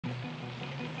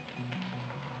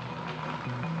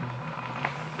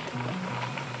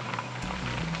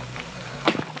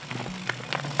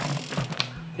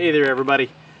Hey there everybody,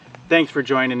 thanks for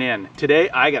joining in.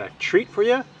 Today I got a treat for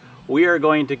you. We are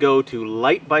going to go to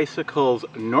Light Bicycle's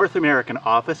North American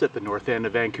office at the north end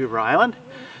of Vancouver Island.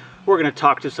 We're going to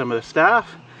talk to some of the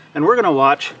staff and we're going to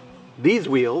watch these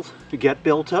wheels get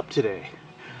built up today.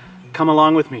 Come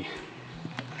along with me.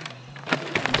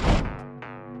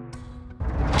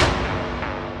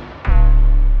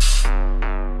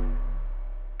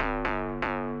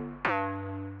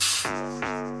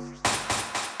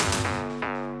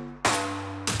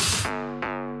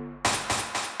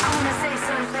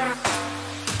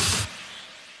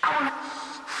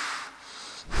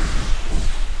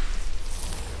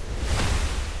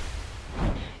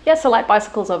 Yeah, so Light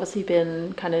Bicycle's obviously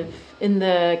been kind of in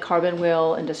the carbon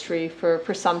wheel industry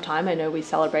for some time. I know we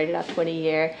celebrated our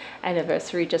 20-year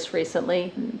anniversary just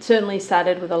recently. Certainly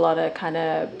started with a lot of kind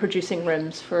of producing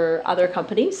rims for other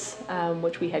companies,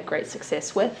 which we had great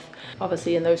success with.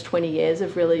 Obviously in those 20 years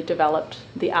have really developed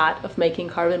the art of making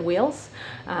carbon wheels.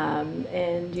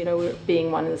 And you know,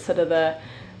 being one of the sort of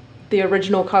the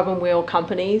original carbon wheel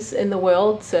companies in the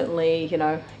world, certainly, you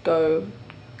know, go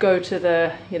to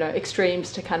the, you know,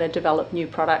 extremes to kind of develop new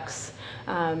products.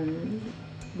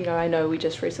 You know, I know we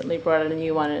just recently brought out a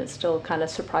new one and it still kind of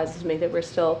surprises me that we're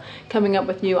still coming up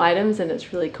with new items, and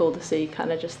it's really cool to see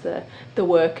kind of just the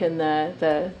work and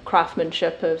the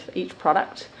craftsmanship of each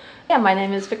product. Yeah, my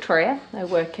name is Victoria. I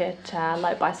work at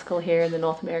Light Bicycle here in the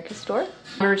North America store.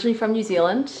 I'm originally from New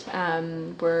Zealand,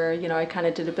 where, you know, I kind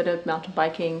of did a bit of mountain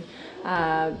biking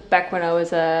back when I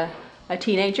was a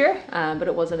teenager, but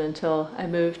it wasn't until I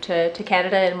moved to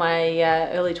Canada in my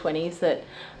early 20s that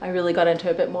I really got into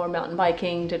a bit more mountain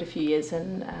biking, did a few years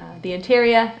in the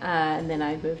interior, and then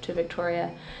I moved to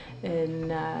Victoria in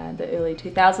the early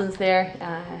 2000s there,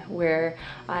 where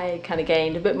I kind of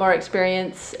gained a bit more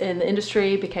experience in the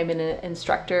industry, became an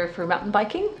instructor for mountain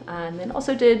biking, and then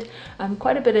also did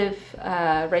quite a bit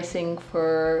of racing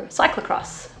for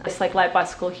cyclocross. It's like Light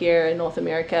Bicycle here in North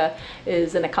America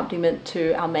is an accompaniment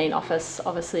to our main office,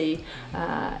 obviously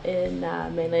in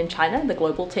mainland China, the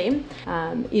global team.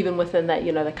 Even within that,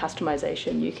 you know, the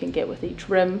customization you can get with each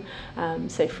rim.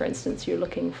 Say for instance, you're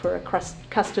looking for a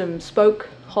custom spoke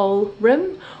hole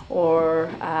rim, or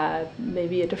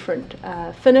maybe a different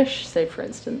finish, say for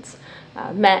instance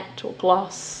matte or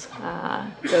gloss.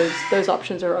 Those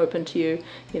options are open to you.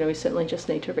 You know, we certainly just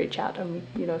need to reach out, and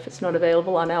you know, if it's not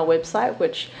available on our website,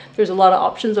 which there's a lot of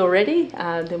options already,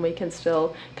 then we can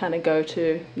still kind of go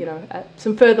to, you know,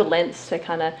 some further lengths to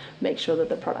kind of make sure that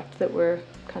the product that we're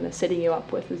kind of setting you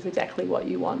up with is exactly what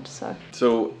you want.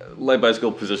 So Light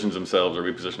Bicycle positions themselves, or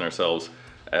we position ourselves,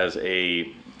 as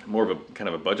a more of a kind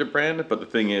of a budget brand, but the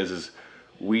thing is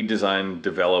we design,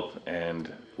 develop,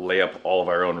 and lay up all of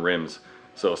our own rims.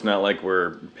 So it's not like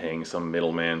we're paying some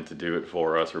middleman to do it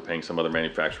for us, or paying some other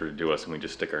manufacturer to do us and we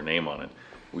just stick our name on it.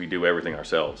 We do everything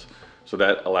ourselves. So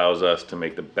that allows us to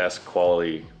make the best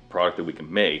quality product that we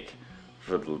can make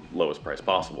for the lowest price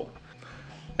possible.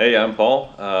 Hey, I'm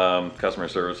Paul, customer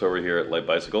service over here at Light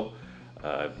Bicycle.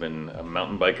 I've been a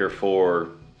mountain biker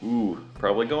for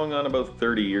probably going on about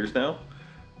 30 years now.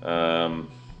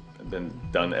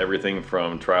 I've done everything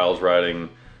from trials riding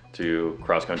to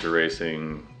cross-country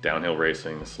racing, downhill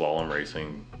racing, slalom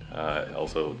racing,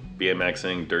 also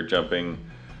BMXing, dirt jumping.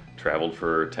 Traveled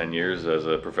for 10 years as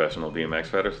a professional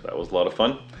BMX rider, so that was a lot of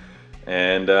fun.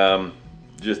 And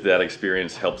just that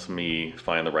experience helps me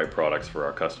find the right products for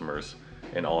our customers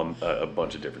in a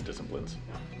bunch of different disciplines.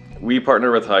 We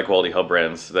partner with high-quality hub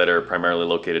brands that are primarily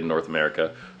located in North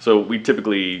America, so we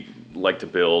typically like to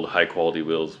build high-quality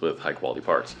wheels with high-quality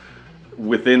parts.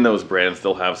 Within those brands,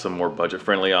 they'll have some more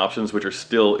budget-friendly options, which are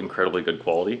still incredibly good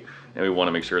quality, and we want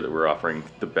to make sure that we're offering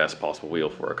the best possible wheel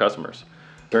for our customers.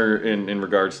 In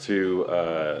regards to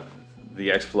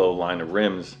the X-Flow line of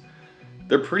rims,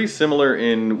 they're pretty similar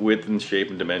in width and shape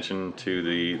and dimension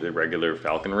to the regular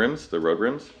Falcon rims, the road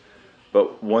rims.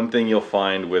 But one thing you'll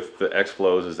find with the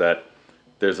X-Flows is that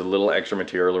there's a little extra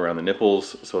material around the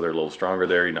nipples, so they're a little stronger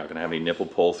there. You're not going to have any nipple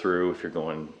pull through if you're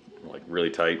going like really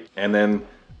tight. And then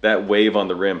that wave on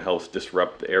the rim helps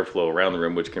disrupt the airflow around the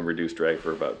rim, which can reduce drag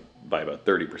by about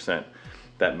 30%.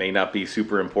 That may not be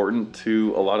super important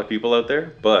to a lot of people out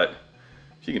there, but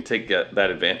if you can take that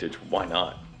advantage, why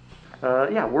not?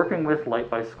 Yeah, working with Light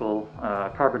Bicycle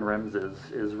carbon rims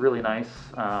is really nice.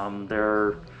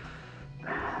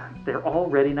 They're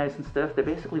already nice and stiff. They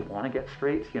basically want to get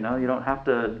straight, you know, you don't have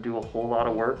to do a whole lot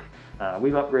of work.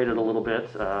 We've upgraded a little bit.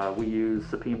 We use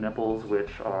Supreme nipples,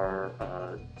 which are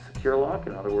secure lock.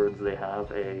 In other words, they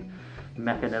have a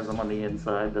mechanism on the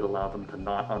inside that allow them to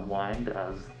not unwind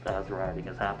as riding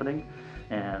is happening.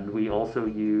 And we also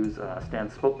use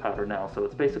stand spoke powder now, so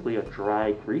it's basically a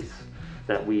dry grease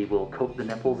that we will coat the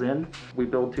nipples in. We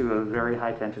build to a very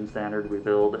high tension standard. We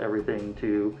build everything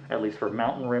to, at least for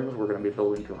mountain rims, we're going to be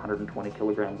building to 120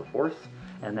 kilograms of force.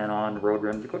 And then on road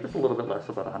rims, we go just a little bit less,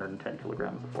 about 110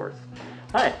 kilograms of force.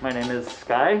 Hi, my name is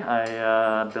Sky.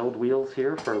 I build wheels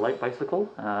here for Light Bicycle.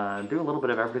 Do a little bit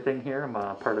of everything here. I'm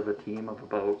part of a team of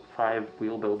about 5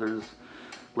 wheel builders.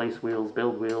 Lace wheels,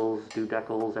 build wheels, do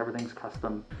decals, everything's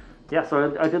custom. Yeah,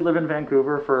 so I did live in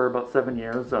Vancouver for about 7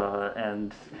 years,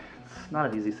 and it's not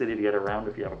an easy city to get around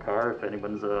if you have a car, if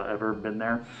anyone's ever been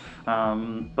there.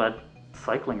 But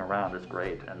cycling around is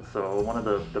great, and so one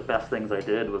of the best things I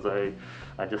did was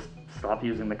I just stopped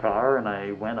using the car, and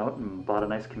I went out and bought a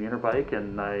nice commuter bike,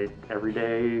 and every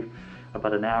day,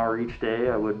 about an hour each day,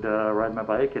 I would ride my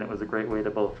bike, and it was a great way to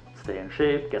both stay in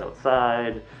shape, get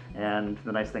outside, and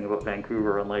the nice thing about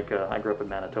Vancouver, unlike I grew up in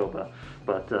Manitoba,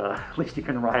 but at least you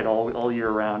can ride all year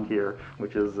round here,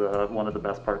 which is one of the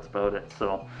best parts about it.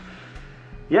 So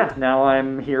yeah, now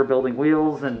I'm here building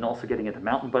wheels and also getting into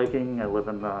mountain biking. I live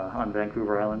on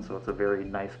Vancouver Island, so it's a very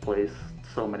nice place.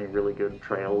 So many really good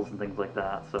trails and things like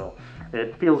that. So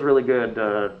it feels really good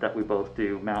that we both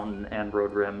do mountain and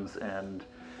road rims and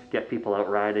get people out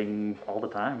riding all the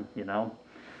time, you know.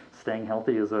 Staying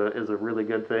healthy is a really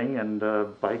good thing, and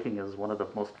biking is one of the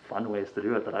most fun ways to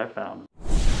do it that I've found.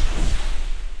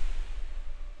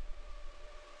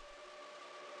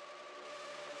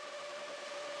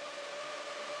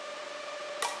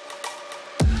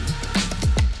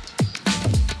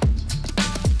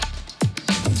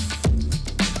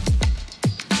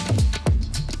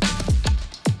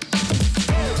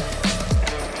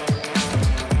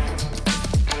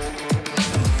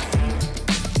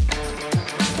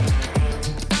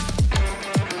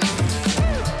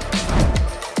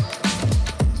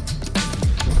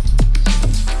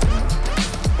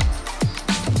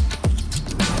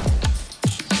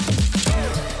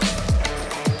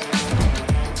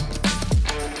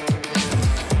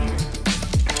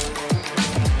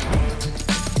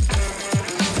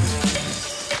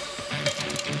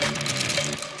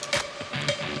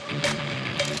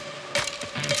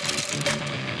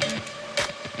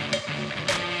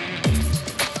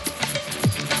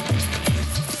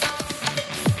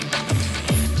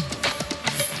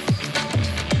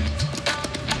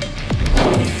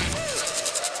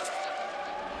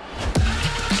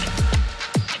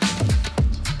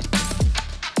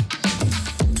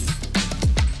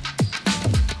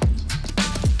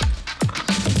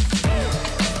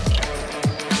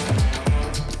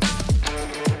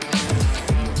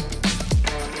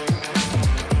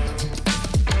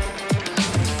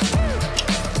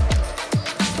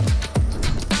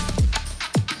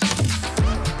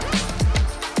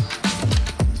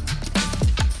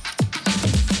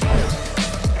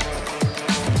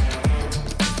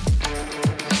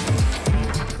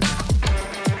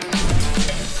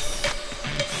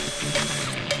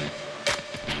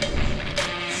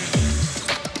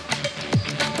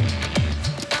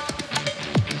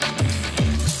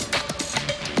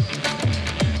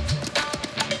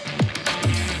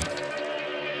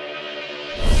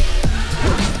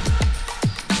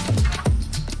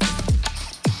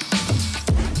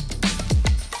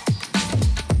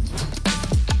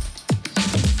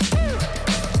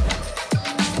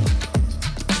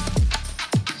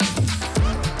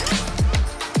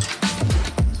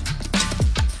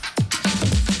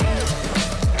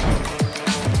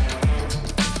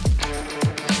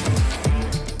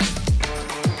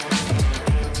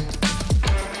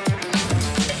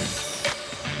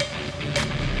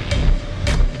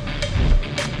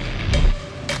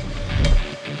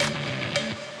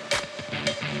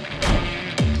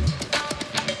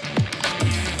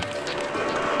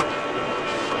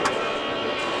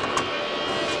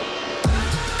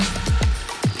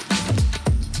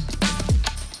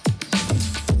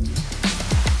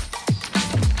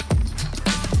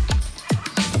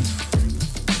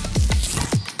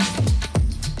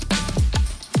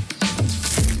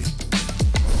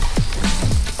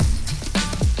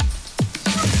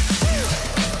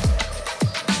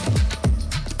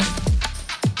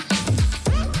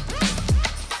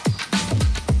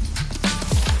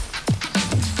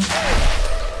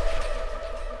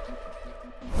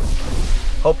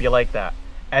 Hope you like that.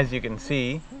 As you can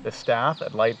see, the staff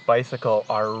at Light Bicycle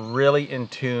are really in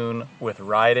tune with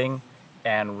riding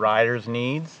and riders'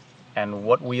 needs and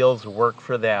what wheels work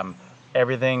for them.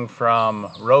 Everything from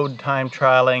road time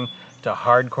trialing to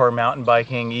hardcore mountain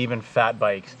biking, even fat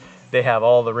bikes. They have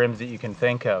all the rims that you can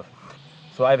think of.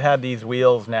 So I've had these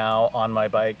wheels now on my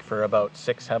bike for about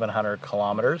 600-700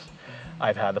 kilometers.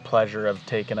 I've had the pleasure of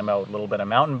taking them out a little bit of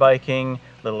mountain biking,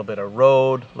 a little bit of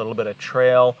road, a little bit of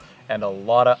trail, and a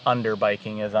lot of under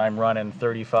biking as I'm running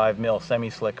 35 mil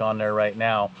semi-slick on there right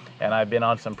now. And I've been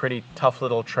on some pretty tough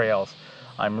little trails.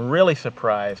 I'm really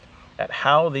surprised at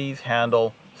how these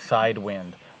handle side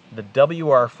wind. The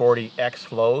WR40 X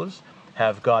flows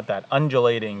have got that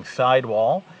undulating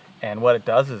sidewall, and what it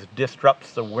does is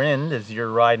disrupts the wind as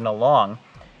you're riding along.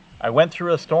 I went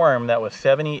through a storm that was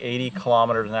 70-80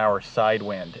 kilometers an hour side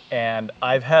wind, and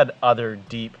I've had other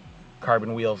deep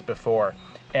carbon wheels before,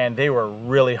 and they were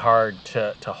really hard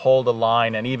to hold a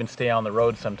line and even stay on the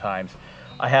road sometimes.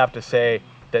 I have to say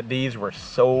that these were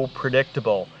so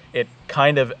predictable. It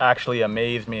kind of actually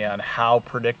amazed me on how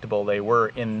predictable they were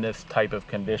in this type of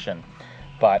condition.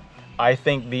 But I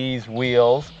think these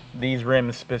wheels, these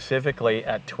rims specifically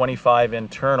at 25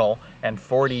 internal and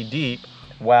 40 deep,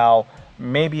 while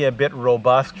maybe a bit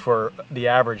robust for the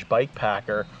average bike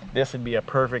packer, this would be a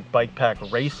perfect bike pack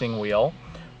racing wheel.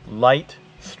 Light,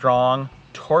 strong,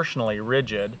 torsionally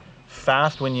rigid,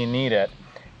 fast when you need it,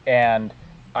 and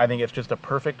I think it's just a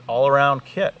perfect all-around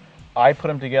kit. I put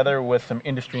them together with some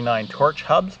Industry 9 torch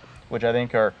hubs, which I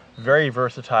think are very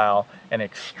versatile and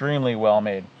extremely well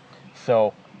made.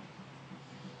 So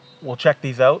we'll check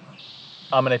these out.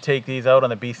 I'm going to take these out on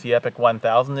the BC Epic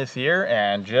 1000 this year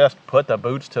and just put the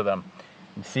boots to them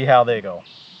and see how they go.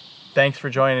 Thanks for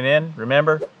joining in.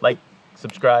 Remember, like,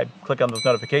 subscribe, click on those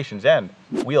notifications, and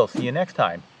we'll see you next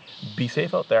time. Be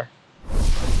safe out there.